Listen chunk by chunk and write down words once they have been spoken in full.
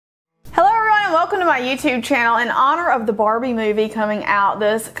welcome to my YouTube channel. In honor of the Barbie movie coming out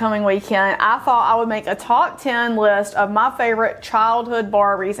this coming weekend, I thought I would make a top 10 list of my favorite childhood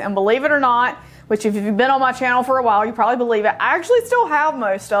Barbies. And believe it or not, which if you've been on my channel for a while, you probably believe it, I actually still have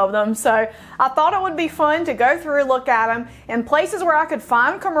most of them. So I thought it would be fun to go through and look at them in places where I could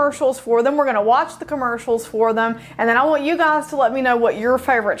find commercials for them. We're going to watch the commercials for them. And then I want you guys to let me know what your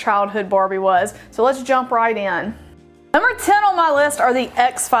favorite childhood Barbie was. So let's jump right in. Number 10 on my list are the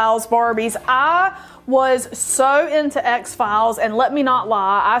X-Files Barbies. I was so into X-Files, and let me not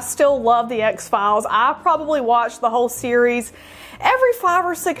lie, I still love the X-Files. I probably watched the whole series every 5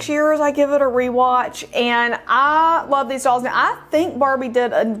 or 6 years. I give it a rewatch, and I love these dolls. Now, I think Barbie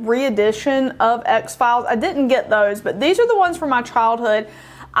did a re-edition of X-Files. I didn't get those, but these are the ones from my childhood.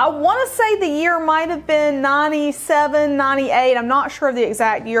 I want to say the year might have been 97, 98. I'm not sure of the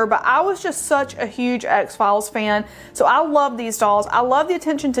exact year, but I was just such a huge X-Files fan. So I love these dolls. I love the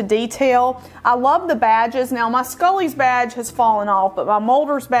attention to detail. I love the badges. Now, my Scully's badge has fallen off, but my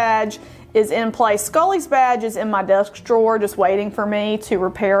Mulder's badge is in place. Scully's badge is in my desk drawer just waiting for me to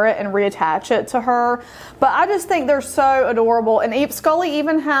repair it and reattach it to her. But I just think they're so adorable. And Scully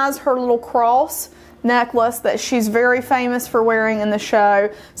even has her little cross necklace that she's very famous for wearing in the show.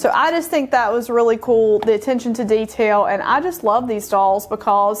 So I just think that was really cool, the attention to detail, and I just love these dolls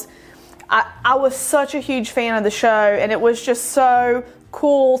because I was such a huge fan of the show, and it was just so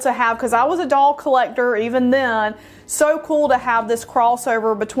cool to have, because I was a doll collector even then, so cool to have this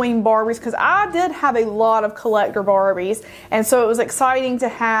crossover between Barbies, because I did have a lot of collector Barbies, and so it was exciting to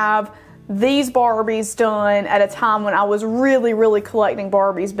have these Barbies done at a time when I was really collecting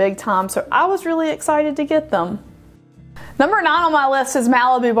Barbies big time. So I was really excited to get them. Number 9 on my list is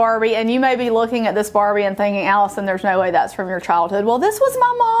Malibu Barbie, and you may be looking at this Barbie and thinking, Allison, there's no way that's from your childhood. Well, this was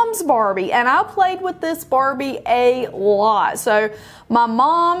my mom's Barbie, and I played with this Barbie a lot. So my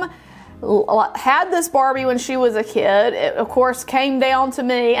mom had this Barbie when she was a kid. It, of course, came down to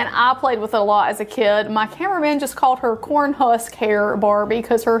me, and I played with it a lot as a kid. My cameraman just called her Corn Husk Hair Barbie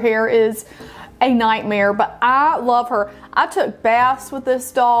because her hair is a nightmare, but I love her. I took baths with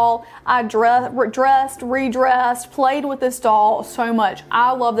this doll. I dressed, redressed, played with this doll so much.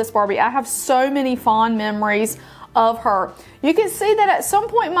 I love this Barbie. I have so many fond memories of her. You can see that at some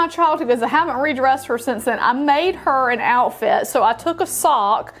point in my childhood, because I haven't redressed her since then, I made her an outfit. So I took a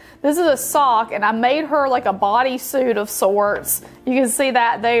sock. This is a sock, and I made her like a bodysuit of sorts. You can see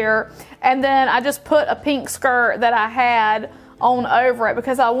that there. And then I just put a pink skirt that I had on over it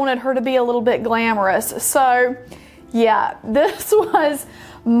because I wanted her to be a little bit glamorous. So yeah, this was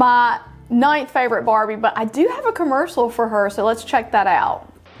my 9th favorite Barbie, but I do have a commercial for her, so let's check that out.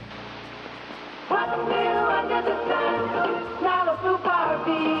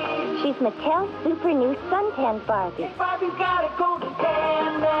 She's Mattel's super new suntan Barbie. Barbie's got a golden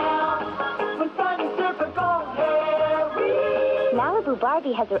tan now. When sun is super gold hair. Malibu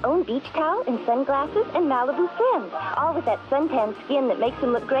Barbie has her own beach towel and sunglasses and Malibu friends, all with that suntan skin that makes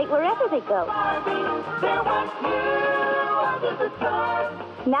them look great wherever they go.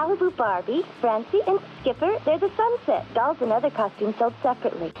 Malibu Barbie, Francie, and Skipper, they're the Sunset. Dolls and other costumes sold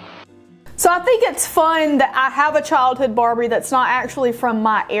separately. So I think it's fun that I have a childhood Barbie that's not actually from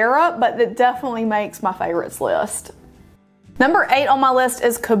my era, but that definitely makes my favorites list. Number 8 on my list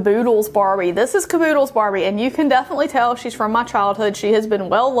is Caboodle's Barbie. This is Caboodle's Barbie, and you can definitely tell she's from my childhood. She has been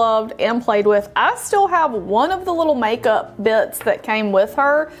well loved and played with. I still have one of the little makeup bits that came with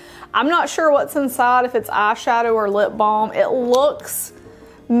her. I'm not sure what's inside, if it's eyeshadow or lip balm. It looks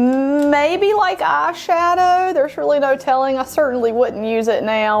maybe like eyeshadow. There's really no telling. I certainly wouldn't use it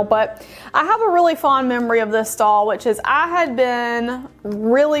now, but I have a really fond memory of this doll, which is I had been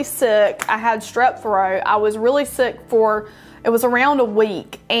really sick. I had strep throat. I was really sick for, it was around a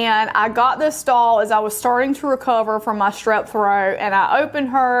week, and I got this doll as I was starting to recover from my strep throat, and I opened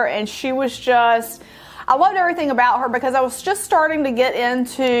her, and she was just, I loved everything about her because I was just starting to get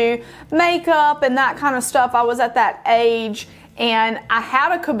into makeup and that kind of stuff. I was at that age, and I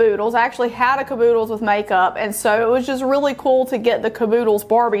had a Caboodles. I actually had a Caboodles with makeup, and so it was just really cool to get the Caboodles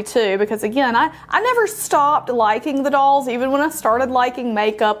Barbie too, because again, I never stopped liking the dolls, even when I started liking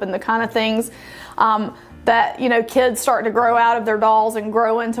makeup and the kind of things that, you know, kids start to grow out of their dolls and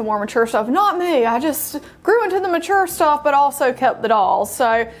grow into more mature stuff. Not me. I just grew into the mature stuff, but also kept the dolls.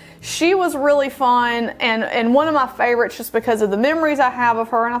 So she was really fun and one of my favorites just because of the memories I have of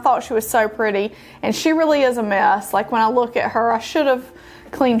her, and I thought she was so pretty. And she really is a mess. Like when I look at her, I should have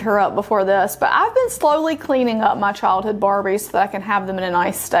cleaned her up before this, but I've been slowly cleaning up my childhood Barbies so that I can have them in a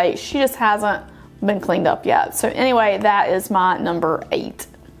nice state. She just hasn't been cleaned up yet. So anyway, that is my number 8.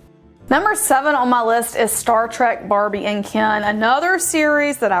 Number 7 on my list is Star Trek Barbie and Ken, another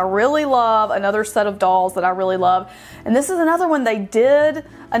series that I really love, another set of dolls that I really love. And this is another one, they did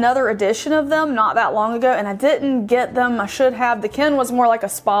another edition of them not that long ago, and I didn't get them. I should have. The Ken was more like a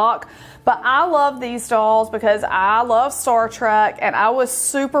Spock, but I love these dolls because I love Star Trek, and I was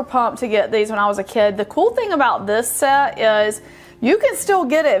super pumped to get these when I was a kid. The cool thing about this set is you can still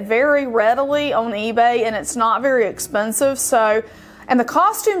get it very readily on eBay, and it's not very expensive. And the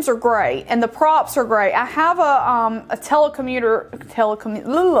costumes are great, and the props are great. I have a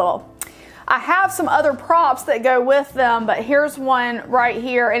I have some other props that go with them, but here's one right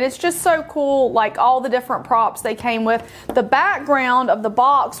here, and it's just so cool, like all the different props they came with. The background of the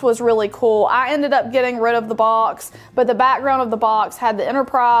box was really cool. I ended up getting rid of the box, but the background of the box had the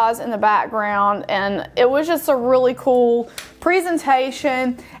Enterprise in the background, and it was just a really cool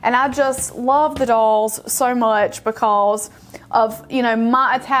presentation, and I just love the dolls so much because of, you know,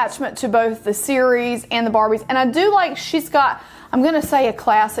 my attachment to both the series and the Barbies. And I do like, she's got, I'm going to say a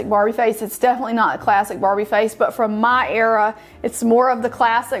classic Barbie face. It's definitely not a classic Barbie face, but from my era, it's more of the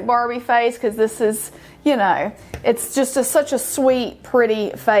classic Barbie face because this is, you know, it's just such a sweet, pretty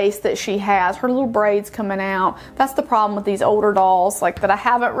face that she has. Her little braids coming out. That's the problem with these older dolls, like that I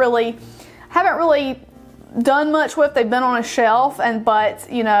haven't really done much with. They've been on a shelf,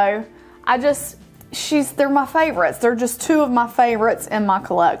 but you know, they're my favorites. They're just 2 of my favorites in my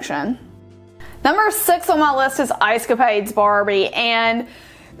collection. Number 6 on my list is Ice Capades Barbie, and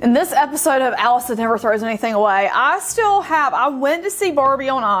in this episode of Alice That Never Throws Anything Away, I went to see Barbie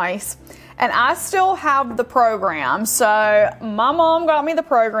on Ice, and I still have the program. So my mom got me the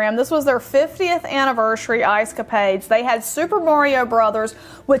program. This was their 50th anniversary Ice Capades. They had Super Mario Brothers,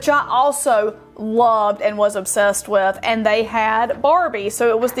 which I also loved and was obsessed with, and they had Barbie. So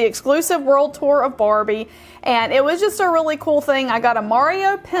it was the exclusive world tour of Barbie, and it was just a really cool thing. I got a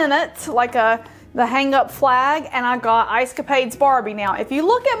Mario pennant, like the hang-up flag, and I got Ice Capades Barbie. Now, if you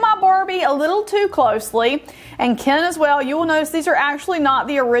look at my Barbie a little too closely, and Ken as well, you will notice these are actually not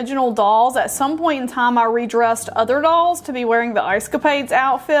the original dolls. At some point in time, I redressed other dolls to be wearing the Ice Capades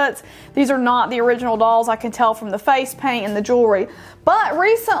outfits. These are not the original dolls. I can tell from the face paint and the jewelry. But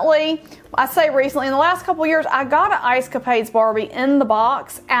recently, I say recently, in the last couple years, I got an Ice Capades Barbie in the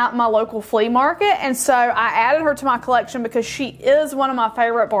box at my local flea market, and so I added her to my collection because she is one of my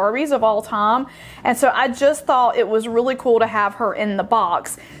favorite Barbies of all time, and so I just thought it was really cool to have her in the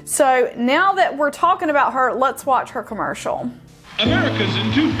box. So now that we're talking about her, let's watch her commercial. America's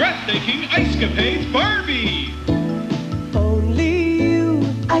into breathtaking Ice Capades Barbie. Only you,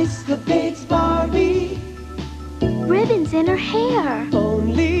 Ice Capades Barbie. Ribbons in her hair.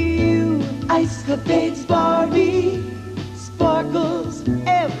 Only you, Ice Capades Barbie. Sparkles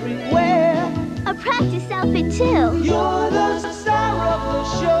everywhere. A practice outfit too. You're the star of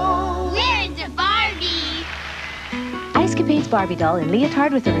the show. We're into Barbie. Ice Capades Barbie doll in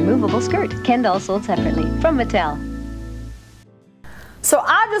leotard with a removable skirt. Ken doll sold separately from Mattel. So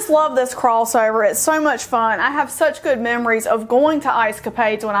I just love this crossover. It's so much fun. I have such good memories of going to Ice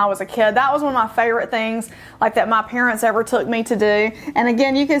Capades when I was a kid. That was one of my favorite things like that my parents ever took me to do. And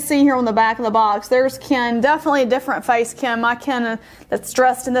again, you can see here on the back of the box, there's Ken, definitely a different face Ken. My Ken that's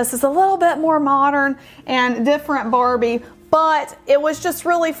dressed in this is a little bit more modern and different Barbie. But it was just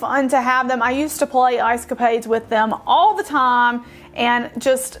really fun to have them. I used to play Ice Capades with them all the time, and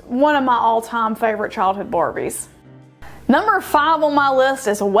just one of my all-time favorite childhood Barbies. Number 5 on my list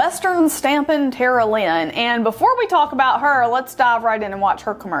is Western Stampin' Tara Lynn, and before we talk about her, let's dive right in and watch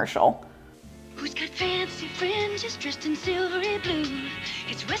her commercial. Who's got fancy fringes dressed in silvery blue?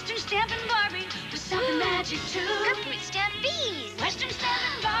 It's Western Stampin' Barbie with something magic too. With stampies. Western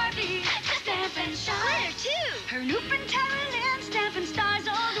Stampin' Barbie, stamp and shine. Glitter too. Her Loop and Tara Lynn stamping stars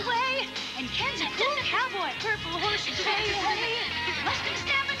all the way. And Ken's a cool cowboy, purple horse and hey, hey. Western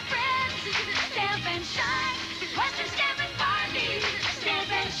Stampin' Friends, stamp and shine. Western Stampin' Barbie,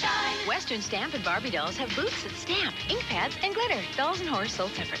 stamp and shine. Western Stampin' Barbie dolls have booths that stamp, ink pads, and glitter. Dolls and horse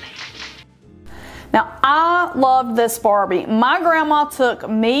sold separately. Now, I loved this Barbie. My grandma took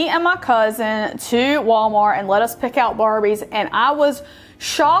me and my cousin to Walmart and let us pick out Barbies, and I was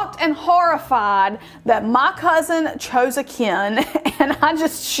shocked and horrified that my cousin chose a Ken,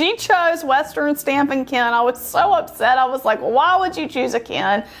 and she chose Western Stampin' Ken. I was so upset. I was like, why would you choose a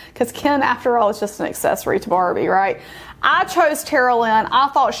Ken? Because Ken, after all, is just an accessory to Barbie, right? I chose Tara Lynn. I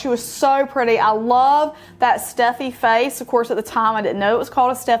thought she was so pretty. I love that Steffi face. Of course, at the time, I didn't know it was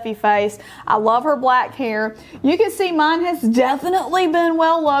called a Steffi face. I love her black hair. You can see mine has definitely been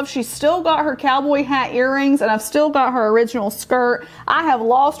well loved. She's still got her cowboy hat earrings, and I've still got her original skirt. I have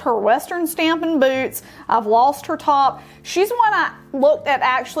lost her Western stamping boots. I've lost her top. She's one I looked at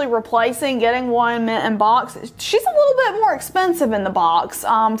actually replacing, getting one mint in box. She's a little bit more expensive in the box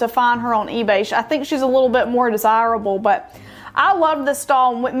to find her on eBay. I think she's a little bit more desirable, but I love this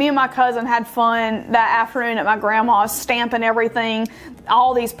doll. Me and my cousin had fun that afternoon at my grandma's stamping everything,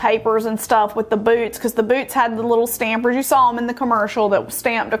 all these papers and stuff with the boots, because the boots had the little stampers. You saw them in the commercial that was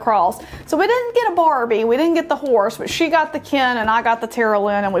stamped across. So we didn't get a Barbie, we didn't get the horse, but she got the Ken and I got the Tara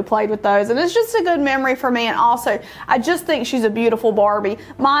Lynn, and we played with those. And it's just a good memory for me. And also, I just think she's a beautiful Barbie.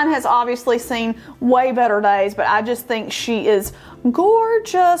 Mine has obviously seen way better days, but I just think she is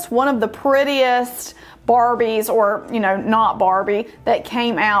gorgeous. One of the prettiest Barbies, or you know, not Barbie, that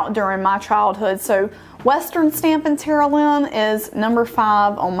came out during my childhood. So Western Stampin' Tara Lynn is number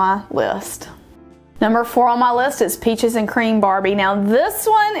 5 on my list. Number 4 on my list is Peaches and Cream Barbie. Now this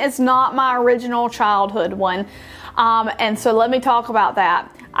one is not my original childhood one, and so let me talk about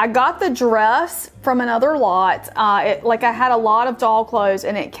that. I got the dress from another lot. Like I had a lot of doll clothes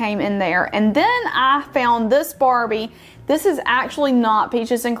and it came in there, and then I found this Barbie. This is actually not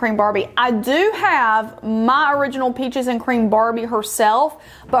Peaches and Cream Barbie. I do have my original Peaches and Cream Barbie herself,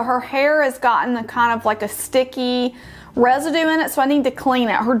 but her hair has gotten a kind of like a sticky residue in it, so I need to clean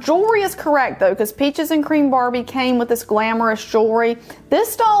it. Her jewelry is correct though, because Peaches and Cream Barbie came with this glamorous jewelry.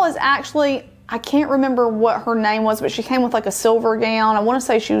 This doll is actually, I can't remember what her name was, but she came with like a silver gown. I want to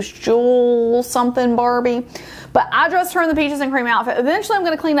say she was Jewel something Barbie. But I dressed her in the Peaches and Cream outfit. Eventually I'm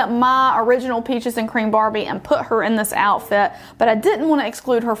going to clean up my original Peaches and Cream Barbie and put her in this outfit. But I didn't want to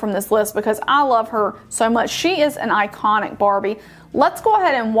exclude her from this list because I love her so much. She is an iconic Barbie. Let's go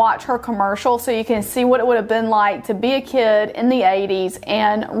ahead and watch her commercial so you can see what it would have been like to be a kid in the 80s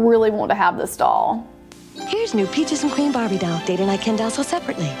and really want to have this doll. Here's new Peaches and Cream Barbie doll. Data and I can doll so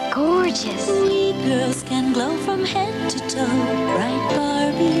separately. Gorgeous. We girls can glow from head to toe. Right,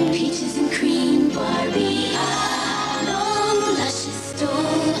 Barbie? Peaches and Cream Barbie. Long, luscious doll.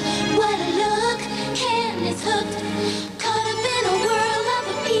 What a look. Ken is hooked. Caught up in a whirl of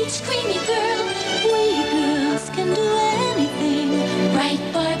a peach creamy girl. We girls can do anything.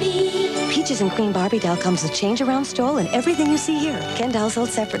 Right, Barbie? Peaches and Cream Barbie doll comes with change around stroll and everything you see here. Ken doll sold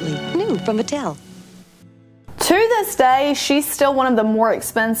separately. New from Mattel. To this day, she's still one of the more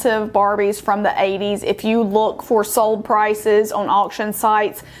expensive Barbies from the 80s. If you look for sold prices on auction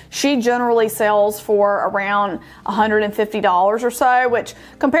sites, she generally sells for around $150 or so, which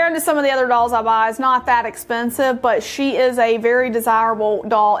compared to some of the other dolls I buy is not that expensive, but she is a very desirable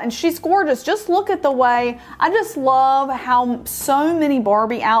doll and she's gorgeous. Just look at the way, I just love how so many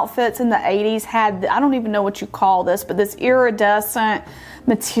Barbie outfits in the 80s had, I don't even know what you call this, but this iridescent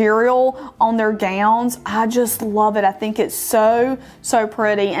material on their gowns. I just love it. I think it's so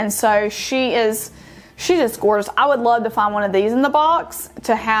pretty, and so she's just gorgeous. I would love to find one of these in the box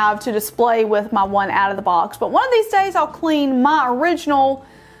to have to display with my one out of the box, but one of these days I'll clean my original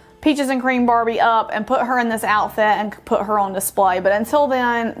Peaches and Cream Barbie up and put her in this outfit and put her on display. But until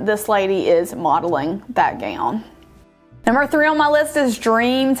then, this lady is modeling that gown. Number 3 on my list is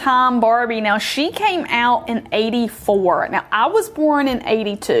Dreamtime Barbie. Now, she came out in '84. Now, I was born in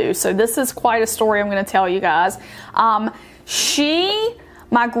 '82, so this is quite a story I'm going to tell you guys.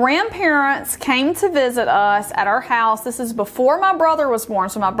 My grandparents came to visit us at our house. This is before my brother was born.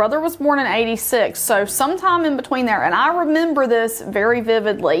 So my brother was born in '86, so sometime in between there. And I remember this very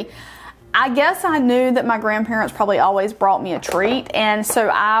vividly. I guess I knew that my grandparents probably always brought me a treat, and so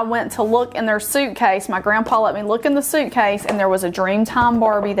I went to look in their suitcase. My grandpa let me look in the suitcase, and there was a Dreamtime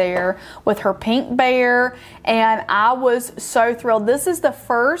Barbie there with her pink bear, and I was so thrilled. This is the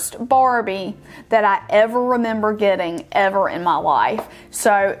first Barbie that I ever remember getting ever in my life.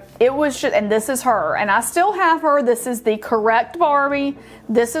 So it was just, and this is her, and I still have her. This is the correct Barbie.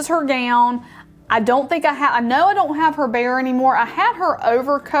 This is her gown. I don't think I know I don't have her bear anymore. I had her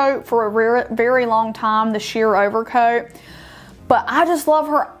overcoat for a very long time, the sheer overcoat. But I just love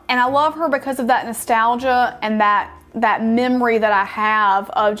her, and I love her because of that nostalgia and that memory that I have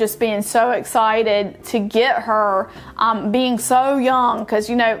of just being so excited to get her, being so young. Because,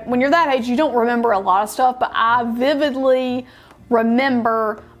 you know, when you're that age, you don't remember a lot of stuff, but I vividly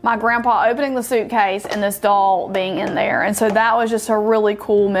remember my grandpa opening the suitcase and this doll being in there. And so that was just a really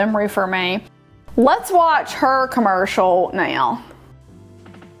cool memory for me. Let's watch her commercial now.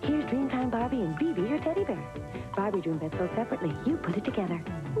 Here's Dreamtime Barbie and BB, her teddy bear. Barbie dream bed sold separately. You put it together.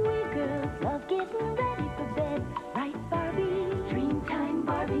 We girls love getting ready for bed. Right, Barbie? Dreamtime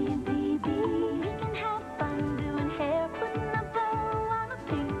Barbie and BB. We can have fun doing hair, putting a bow on a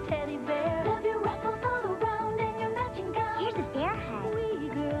pink teddy bear. Love your ruffles all around and your matching gown. Here's a bear hat. We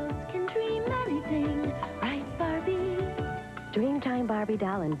girls can dream anything. Right, Barbie? Dreamtime Barbie Barbie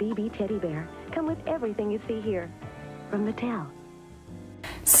doll and BB teddy bear come with everything you see here from Mattel.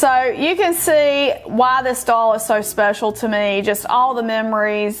 So you can see why this doll is so special to me, just all the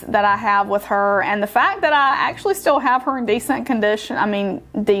memories that I have with her and the fact that I actually still have her in decent condition. I mean,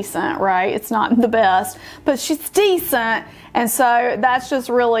 decent, right? It's not the best, but she's decent. And so that's just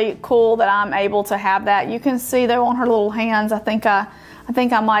really cool that I'm able to have that. You can see though on her little hands, I think I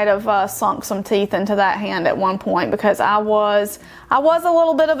might have sunk some teeth into that hand at one point because I was a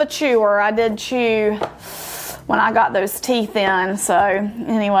little bit of a chewer. I did chew when I got those teeth in. So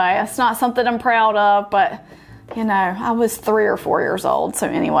anyway, it's not something I'm proud of, but you know, I was 3 or 4 years old. So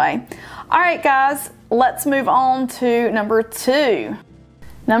anyway, all right guys, let's move on to number 2.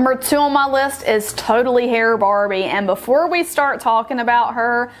 Number 2 on my list is Totally Hair Barbie. And before we start talking about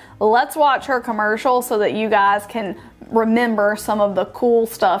her, let's watch her commercial so that you guys can remember some of the cool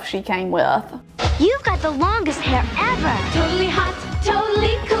stuff she came with. You've got the longest hair ever. Totally hot,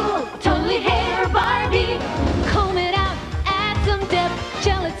 totally cool, totally hair Barbie. Comb it out, add some depth,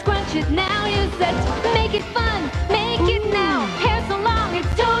 gel it, scrunch it, now you're set. Make it fun, make it now. Hair so long, it's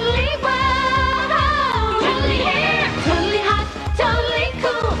totally wow. Totally hair, totally hot, totally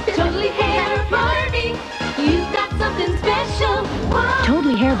cool, totally hair Barbie. You've got something special. Whoa.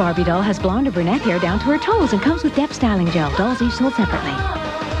 Totally Hair Barbie doll has blonde or brunette hair down to her toes and comes with depth styling gel. Dolls each sold separately.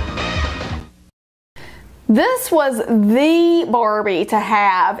 This was the Barbie to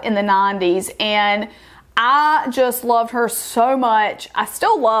have in the 90s, and I just loved her so much. I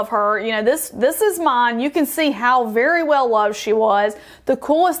still love her. You know, this is mine. You can see how very well loved she was. The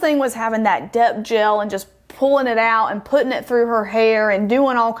coolest thing was having that depth gel and just pulling it out and putting it through her hair and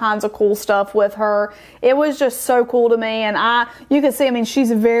doing all kinds of cool stuff with her. It was just so cool to me, and you can see, I mean,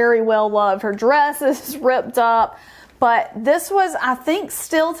 she's very well loved. Her dress is ripped up. But this was, I think,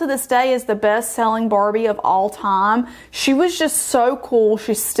 still to this day is the best-selling Barbie of all time. She was just so cool.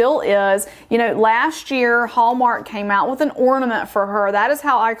 She still is. You know, last year, Hallmark came out with an ornament for her. That is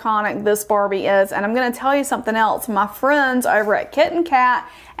how iconic this Barbie is. And I'm going to tell you something else. My friends over at Kit & Kat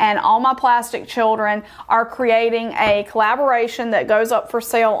and All My Plastic Children are creating a collaboration that goes up for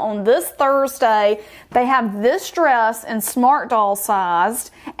sale on this Thursday. They have this dress in Smart Doll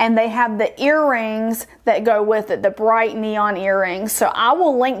sized, and they have the earrings that go with it, the bright neon earrings. So I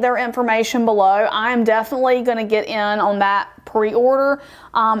will link their information below. I am definitely going to get in on that pre-order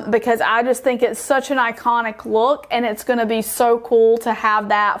because I just think it's such an iconic look, and it's going to be so cool to have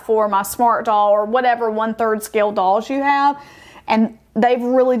that for my Smart Doll or whatever 1/3 scale dolls you have. And they've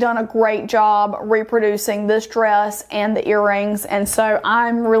really done a great job reproducing this dress and the earrings, and so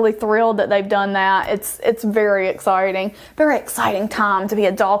I'm really thrilled that they've done that. It's very exciting time to be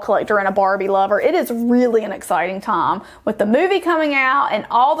a doll collector and a Barbie lover. It is really an exciting time with the movie coming out and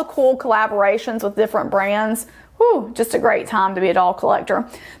all the cool collaborations with different brands. Whew, just a great time to be a doll collector.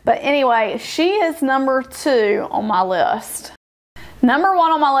 But anyway, she is number 2 on my list. Number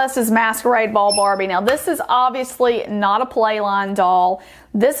 1 on my list is Masquerade Ball Barbie. Now, this is obviously not a Playline doll.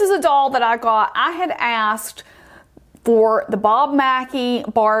 This is a doll that I got. I had asked for the Bob Mackie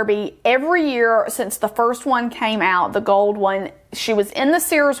Barbie every year since the first one came out, the gold one. She was in the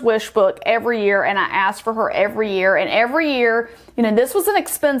Sears Wish book every year, and I asked for her every year. And every year, you know, this was an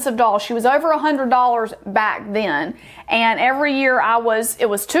expensive doll. She was over $100 back then. And every year it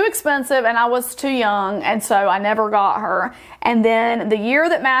was too expensive and I was too young, and so I never got her. And then the year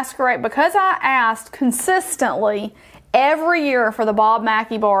that Masquerade, because I asked consistently every year for the Bob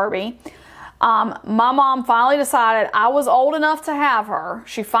Mackie Barbie, my mom finally decided I was old enough to have her.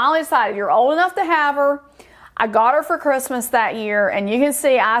 She finally decided, you're old enough to have her. I got her for Christmas that year, and you can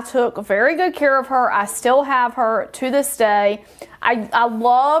see I took very good care of her. I still have her to this day. I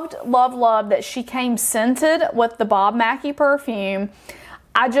loved that she came scented with the Bob Mackie perfume.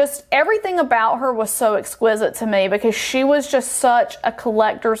 Everything about her was so exquisite to me because she was just such a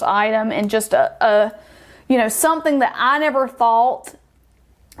collector's item and just you know, something that I never thought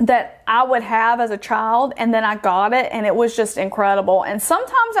that I would have as a child, and then I got it, and it was just incredible. And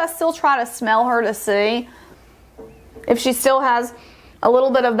sometimes I still try to smell her to see if she still has a little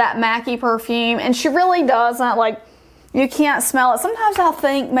bit of that Mackie perfume, and she really doesn't. Like, you can't smell it. Sometimes I'll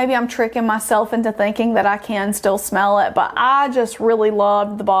think maybe I'm tricking myself into thinking that I can still smell it, but I just really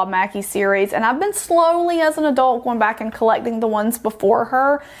loved the Bob Mackie series, and I've been slowly as an adult going back and collecting the ones before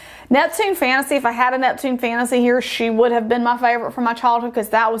her. Neptune Fantasy, if I had a Neptune Fantasy here, she would have been my favorite from my childhood because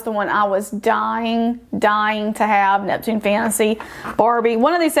that was the one I was dying to have, Neptune Fantasy Barbie.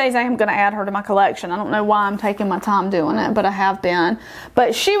 One of these days I am going to add her to my collection. I don't know why I'm taking my time doing it, but I have been.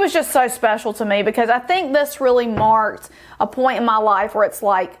 But she was just so special to me because I think this really marked a point in my life where it's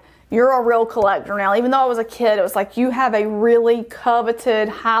like, you're a real collector now. Even though I was a kid, it was like you have a really coveted,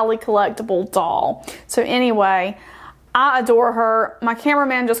 highly collectible doll. So anyway, I adore her. My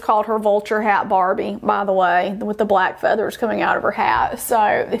cameraman just called her Vulture Hat Barbie, by the way, with the black feathers coming out of her hat. So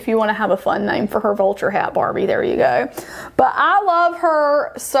if you want to have a fun name for her, Vulture Hat Barbie, there you go. But I love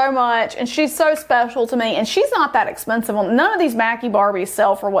her so much, and she's so special to me, and she's not that expensive. None of these Mackie Barbies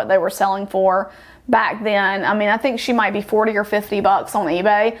sell for what they were selling for back then. I mean, I think she might be 40 or 50 bucks on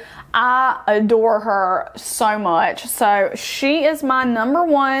eBay. I adore her so much. So she is my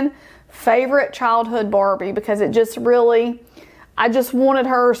 #1 favorite childhood Barbie, because it just really, I just wanted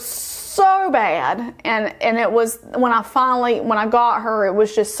her so bad, and it was, when I got her, it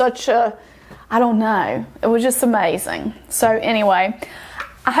was just such a, I don't know, it was just amazing. So anyway,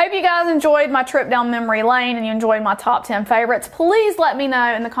 I hope you guys enjoyed my trip down memory lane and you enjoyed my top 10 favorites. Please let me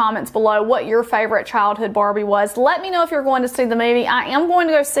know in the comments below what your favorite childhood Barbie was. Let me know if you're going to see the movie. I am going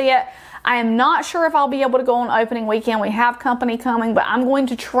to go see it. I am not sure if I'll be able to go on opening weekend. We have company coming, but I'm going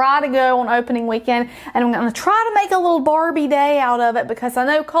to try to go on opening weekend, and I'm going to try to make a little Barbie day out of it, because I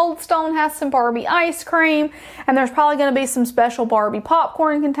know Cold Stone has some Barbie ice cream, and there's probably going to be some special Barbie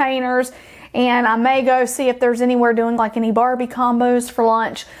popcorn containers, and I may go see if there's anywhere doing like any Barbie combos for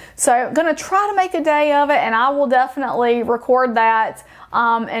lunch. So I'm going to try to make a day of it, and I will definitely record that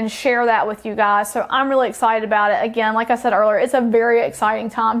and share that with you guys. So I'm really excited about it. Again, like I said earlier, it's a very exciting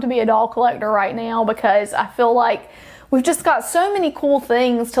time to be a doll collector right now, because I feel like we've just got so many cool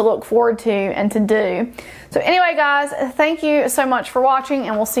things to look forward to and to do. So anyway, guys, thank you so much for watching,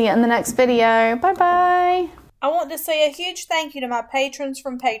 and we'll see you in the next video. Bye-bye. I want to say a huge thank you to my patrons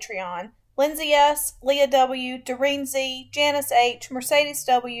from Patreon: Lindsay S., Leah W., Doreen Z., Janice H., Mercedes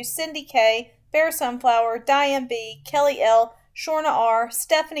W., Cindy K., Bear Sunflower, Diane B., Kelly L., Shorna R.,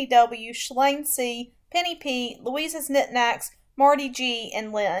 Stephanie W., Shalane C., Penny P., Louisa's Knickknacks, Marty G.,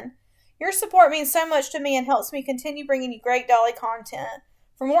 and Lynn. Your support means so much to me and helps me continue bringing you great dolly content.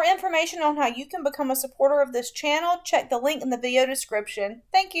 For more information on how you can become a supporter of this channel, check the link in the video description.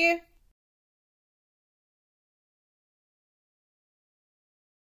 Thank you.